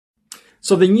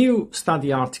So the new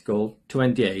study article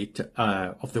 28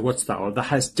 of the Watchtower that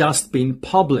has just been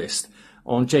published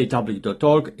on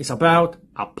jw.org is about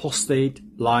apostate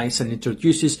lies and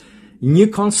introduces new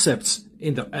concepts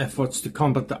in the efforts to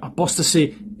combat the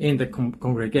apostasy in the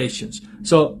congregations.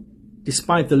 So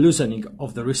despite the loosening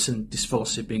of the recent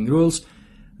disfellowshipping rules,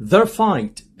 their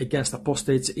fight against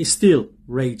apostates is still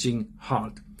raging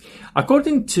hard.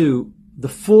 According to the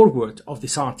foreword of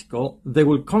this article, they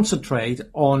will concentrate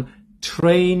on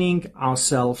training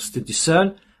ourselves to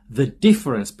discern the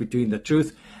difference between the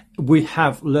truth we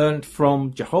have learned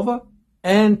from Jehovah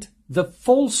and the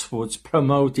falsehoods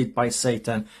promoted by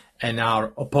Satan and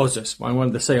our opposers.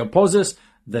 When they say opposers,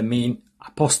 they mean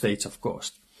apostates, of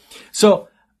course. So,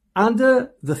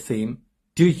 under the theme,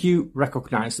 do you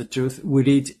recognize the truth? We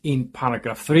read in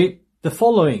paragraph 3 the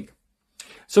following.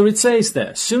 So it says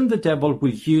there, soon the devil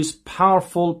will use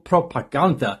powerful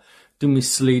propaganda to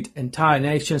mislead entire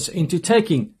nations into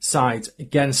taking sides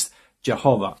against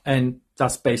Jehovah. And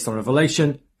that's based on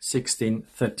Revelation 16,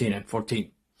 13 and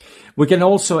 14. We can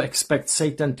also expect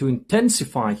Satan to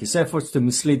intensify his efforts to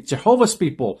mislead Jehovah's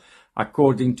people,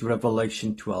 according to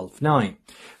Revelation 12:9.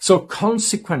 So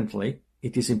consequently,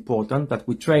 it is important that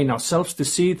we train ourselves to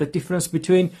see the difference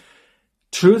between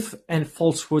truth and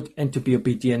falsehood and to be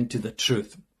obedient to the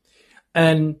truth.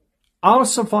 And our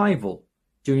survival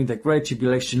during the Great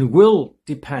Tribulation will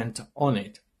depend on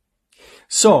it.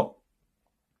 So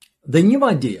the new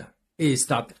idea is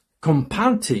that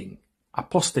combating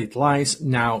apostate lies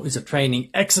now is a training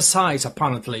exercise,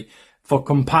 apparently, for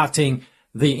combating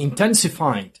the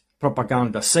intensified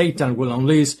propaganda Satan will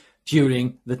unleash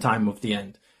during the time of the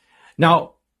end.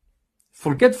 Now,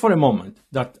 forget for a moment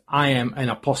that I am an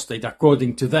apostate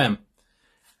according to them.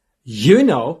 You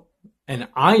know, and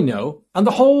I know, and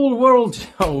the whole world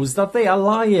knows that they are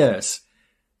liars.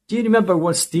 Do you remember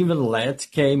when Stephen Lett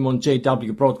came on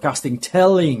JW Broadcasting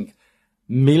telling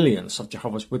millions of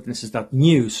Jehovah's Witnesses that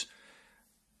news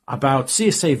about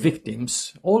CSA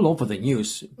victims all over the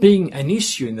news being an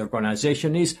issue in the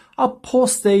organization is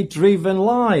apostate-driven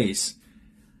lies?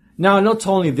 Now, not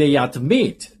only they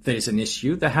admit there is an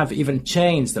issue, they have even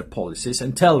changed their policies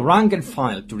and tell rank and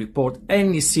file to report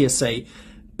any CSA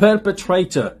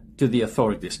perpetrator to the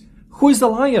authorities. Who is the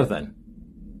liar then?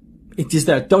 It is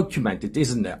there documented,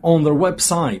 isn't it, on their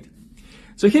website.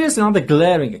 So here's another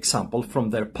glaring example from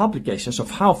their publications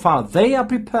of how far they are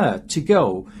prepared to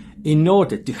go in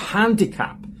order to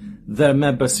handicap their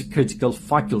members' critical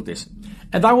faculties.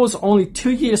 And that was only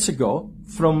 2 years ago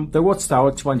from the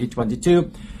Watchtower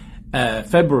 2022,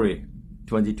 February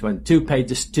 2022,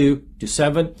 pages 2 to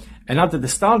 7. And under the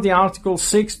study article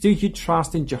 6, do you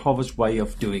trust in Jehovah's way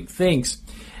of doing things?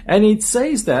 And it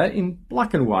says there in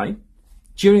black and white,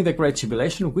 during the Great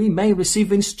Tribulation, we may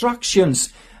receive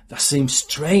instructions that seem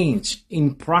strange,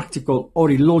 impractical,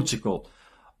 or illogical.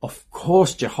 Of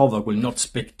course, Jehovah will not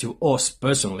speak to us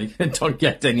personally. Don't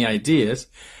get any ideas.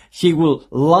 He will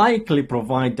likely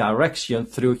provide direction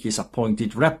through his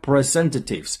appointed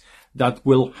representatives. That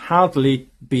will hardly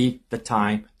be the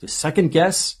time to second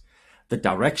guess the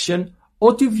direction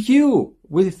or to view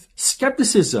with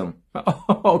skepticism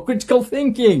or critical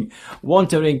thinking,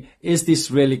 wondering, is this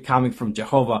really coming from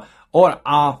Jehovah, or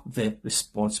are the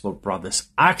responsible brothers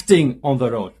acting on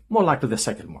their own? More likely the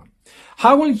second one.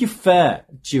 How will you fare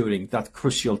during that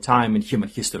crucial time in human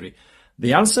history?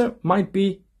 The answer might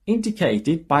be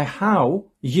indicated by how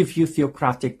you view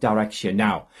theocratic direction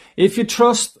now. If you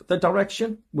trust the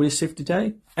direction we receive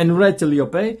today and readily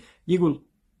obey, you will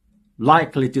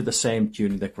likely do the same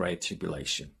during the Great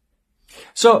Tribulation.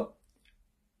 So,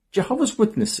 Jehovah's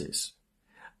Witnesses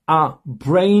are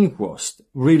brainwashed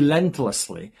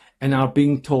relentlessly and are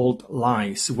being told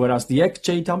lies, whereas the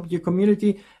ex-JW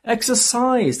community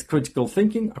exercised critical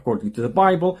thinking, according to the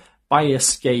Bible, by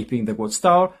escaping the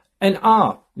Watchtower and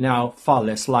are now far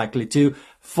less likely to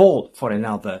fall for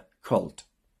another cult.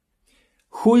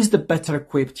 Who is the better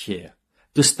equipped here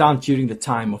to stand during the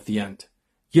time of the end?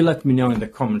 You let me know in the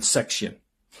comment section.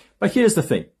 But here's the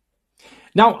thing.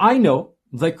 Now, I know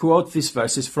they quote these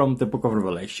verses from the book of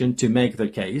Revelation to make their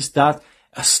case that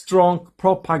a strong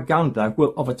propaganda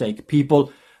will overtake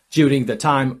people during the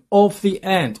time of the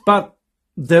end. But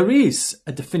there is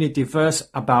a definitive verse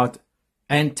about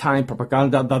end-time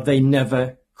propaganda that they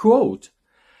never quote.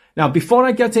 Now, before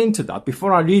I get into that,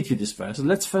 before I read you this verse,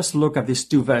 let's first look at these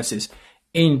two verses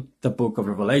in the book of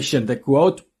Revelation. They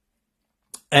quote,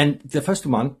 and the first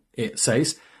one, it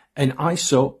says, and I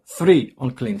saw 3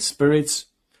 unclean spirits.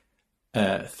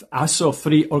 I saw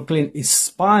 3 unclean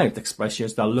inspired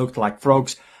expressions that looked like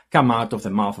frogs come out of the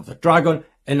mouth of the dragon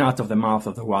and out of the mouth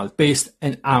of the wild beast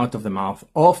and out of the mouth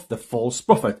of the false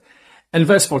prophet. And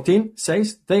verse 14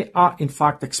 says, they are in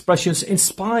fact expressions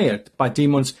inspired by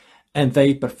demons, and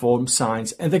they perform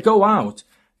signs, and they go out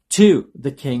to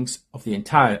the kings of the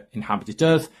entire inhabited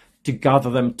earth to gather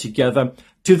them together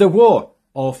to the war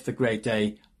of the great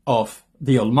day of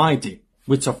the Almighty,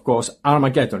 which of course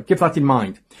Armageddon. Keep that in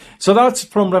mind. So that's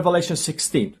from Revelation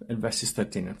 16 and verses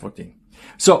 13 and 14.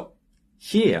 So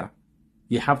here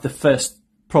you have the first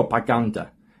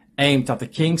propaganda aimed at the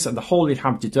kings and the whole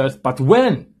inhabited earth, but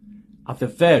when? At the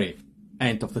very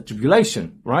end of the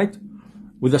tribulation, right?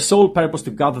 With the sole purpose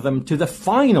to gather them to the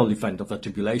final event of the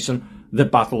tribulation, the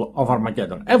Battle of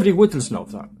Armageddon. Every witness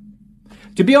knows that.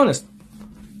 To be honest,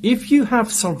 if you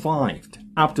have survived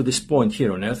up to this point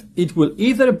here on earth, it will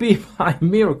either be by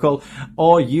miracle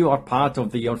or you are part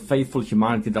of the unfaithful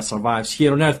humanity that survives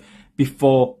here on earth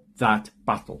before that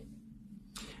battle.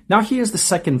 Now here's the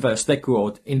second verse they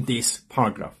quote in this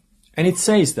paragraph. And it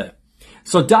says there,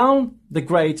 so down the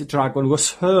great dragon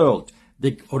was hurled,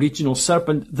 the original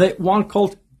serpent, the one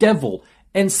called devil,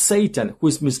 and Satan, who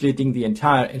is misleading the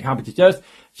entire inhabited earth.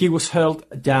 He was hurled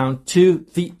down to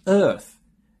the earth,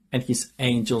 and his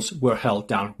angels were held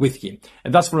down with him.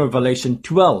 And that's from Revelation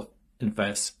 12 and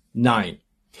verse 9.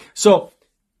 So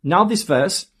now this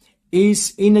verse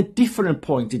is in a different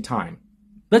point in time.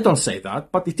 They don't say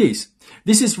that, but it is.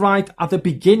 This is right at the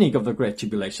beginning of the Great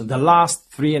Tribulation, the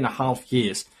last 3.5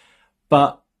 years.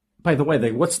 But, by the way,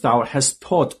 the Watchtower has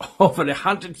taught over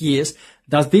 100 years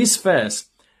that this verse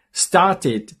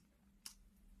started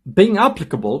being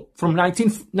applicable from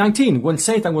 1919, when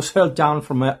Satan was hurled down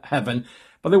from heaven.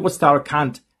 But the Watchtower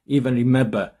can't even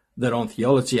remember their own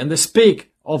theology, and they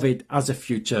speak of it as a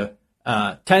future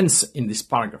tense in this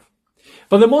paragraph.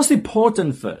 But the most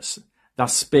important verse that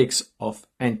speaks of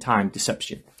end-time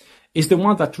deception is the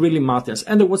one that really matters,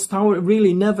 and the Watchtower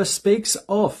really never speaks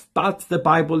of, but the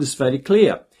Bible is very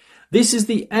clear. This is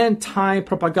the end-time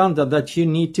propaganda that you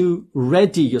need to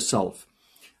ready yourself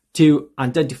to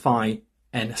identify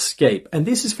and escape. And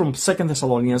this is from 2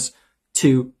 Thessalonians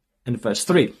 2 and verse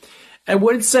 3. And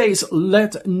where it says,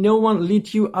 let no one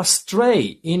lead you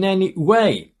astray in any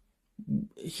way.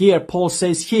 Here, Paul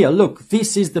says here, look,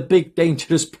 this is the big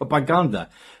dangerous propaganda,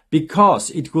 because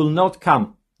it will not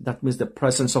come, that means the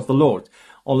presence of the Lord,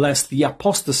 unless the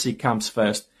apostasy comes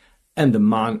first and the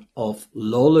man of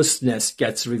lawlessness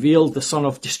gets revealed, the son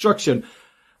of destruction,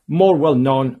 more well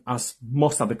known as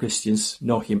most other Christians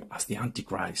know him as the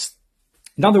Antichrist.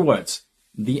 In other words,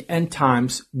 the end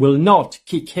times will not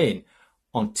kick in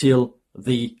until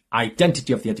the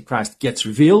identity of the Antichrist gets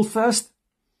revealed first.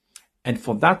 And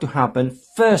for that to happen,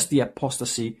 first the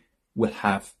apostasy will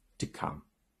have to come.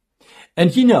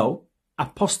 And you know,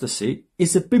 apostasy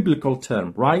is a biblical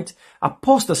term, right?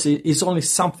 Apostasy is only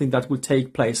something that will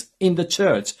take place in the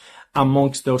church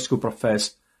amongst those who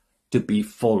profess to be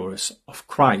followers of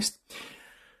Christ.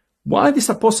 Why this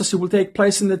apostasy will take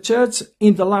place in the church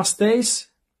in the last days?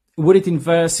 Read it in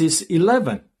verses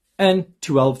 11 and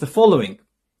 12 the following.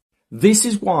 This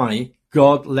is why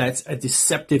God lets a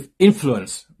deceptive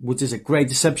influence, which is a great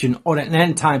deception or an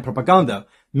end-time propaganda,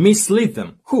 mislead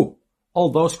them. Who? All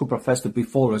those who profess to be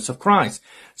followers of Christ,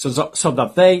 so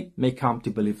that they may come to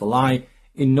believe a lie,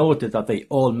 in order that they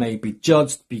all may be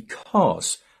judged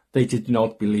because they did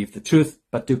not believe the truth,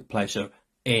 but took pleasure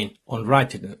in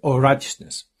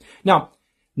unrighteousness. Now,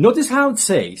 notice how it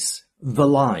says the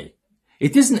lie.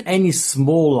 It isn't any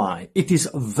small lie. It is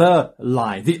the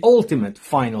lie, the ultimate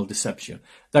final deception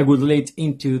that would lead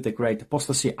into the great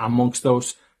apostasy amongst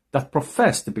those that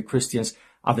profess to be Christians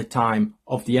at the time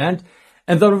of the end,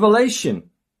 and the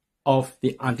revelation of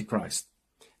the Antichrist.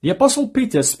 The Apostle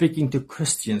Peter, speaking to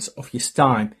Christians of his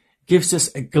time, gives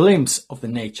us a glimpse of the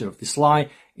nature of this lie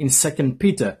in 2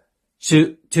 Peter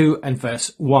 2 and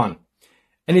verse 1.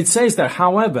 And it says that,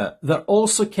 however, there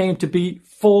also came to be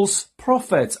false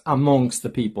prophets amongst the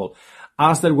people,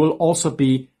 as there will also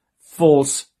be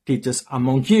false teachers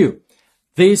among you.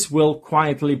 This will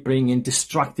quietly bring in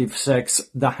destructive sects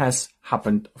that has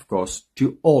happened, of course,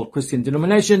 to all Christian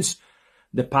denominations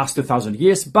the past 2,000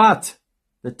 years, but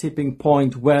the tipping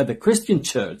point where the Christian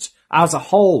church as a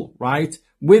whole, right,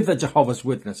 with the Jehovah's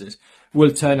Witnesses,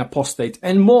 will turn apostate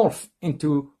and morph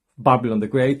into Babylon the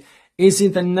Great is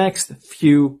in the next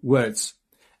few words.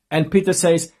 And Peter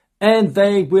says, and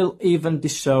they will even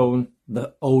disown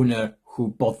the owner who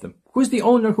bought them. Who is the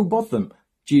owner who bought them?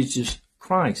 Jesus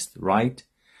Christ, right?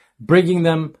 Bringing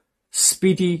them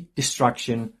speedy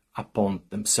destruction upon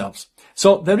themselves.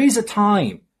 So there is a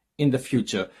time in the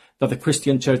future that the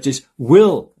Christian churches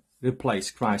will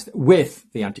replace Christ with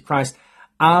the Antichrist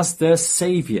as their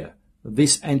savior,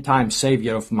 this end time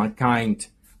savior of mankind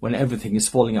when everything is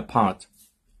falling apart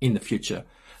in the future.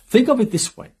 Think of it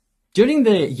this way. During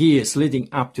the years leading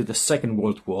up to the Second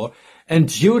World War and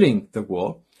during the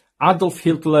war, Adolf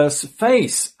Hitler's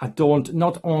face adorned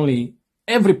not only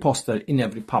every poster in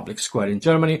every public square in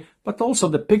Germany, but also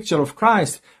the picture of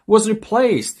Christ was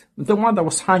replaced, the one that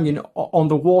was hanging on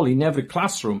the wall in every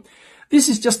classroom. This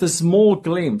is just a small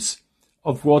glimpse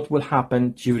of what will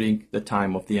happen during the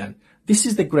time of the end. This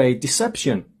is the great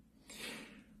deception.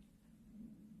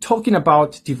 Talking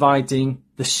about dividing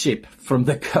the sheep from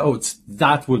the goats,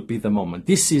 that will be the moment.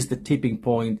 This is the tipping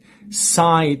point.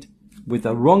 Side with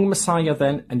the wrong Messiah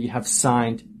then, and you have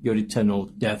signed your eternal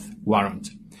death warrant.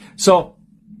 So,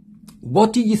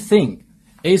 what do you think?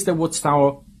 Is the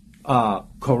Watchtower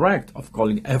correct of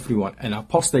calling everyone an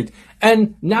apostate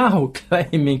and now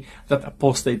claiming that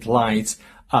apostate lies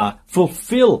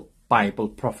fulfill Bible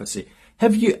prophecy?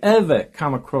 Have you ever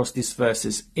come across these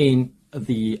verses in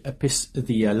the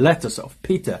letters of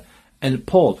Peter and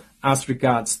Paul as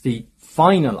regards the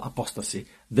final apostasy,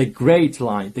 the great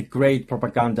lie, the great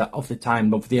propaganda of the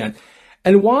time of the end?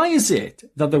 And why is it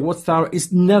that the Watchtower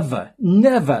is never,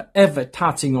 ever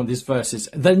touching on these verses?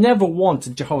 They never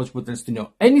want Jehovah's Witnesses to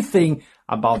know anything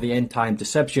about the end time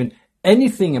deception,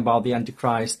 anything about the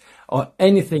Antichrist, or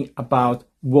anything about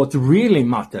what really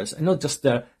matters, and not just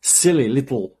their silly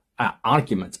little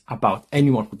arguments about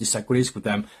anyone who disagrees with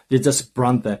them. They just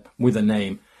brand them with a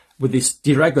name, with this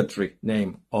derogatory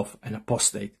name of an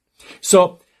apostate.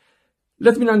 So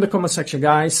let me know in the comment section,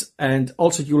 guys, and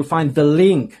also you will find the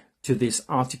link to this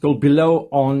article below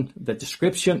on the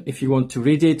description if you want to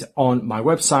read it on my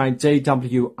website,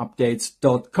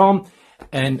 jwupdates.com,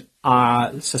 and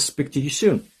I'll speak to you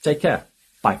soon. Take care.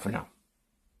 Bye for now.